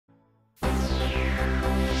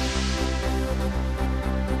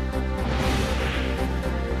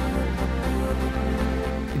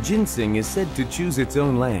Ginseng is said to choose its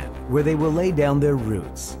own land where they will lay down their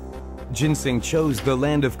roots. Ginseng chose the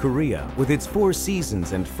land of Korea with its 4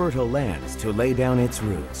 seasons and fertile lands to lay down its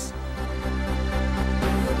roots.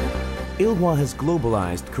 Ilhwa has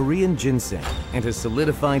globalized Korean ginseng and has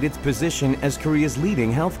solidified its position as Korea's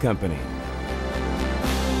leading health company.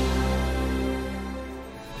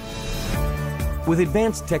 With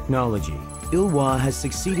advanced technology, Ilhwa has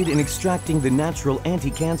succeeded in extracting the natural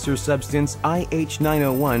anti-cancer substance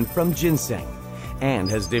IH901 from ginseng and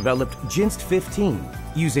has developed GINST15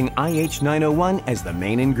 using IH901 as the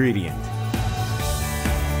main ingredient.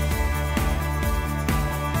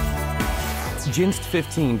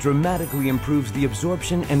 GinST15 dramatically improves the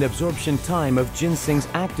absorption and absorption time of ginseng's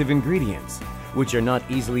active ingredients, which are not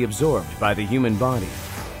easily absorbed by the human body.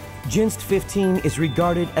 GinST15 is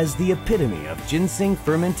regarded as the epitome of ginseng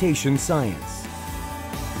fermentation science.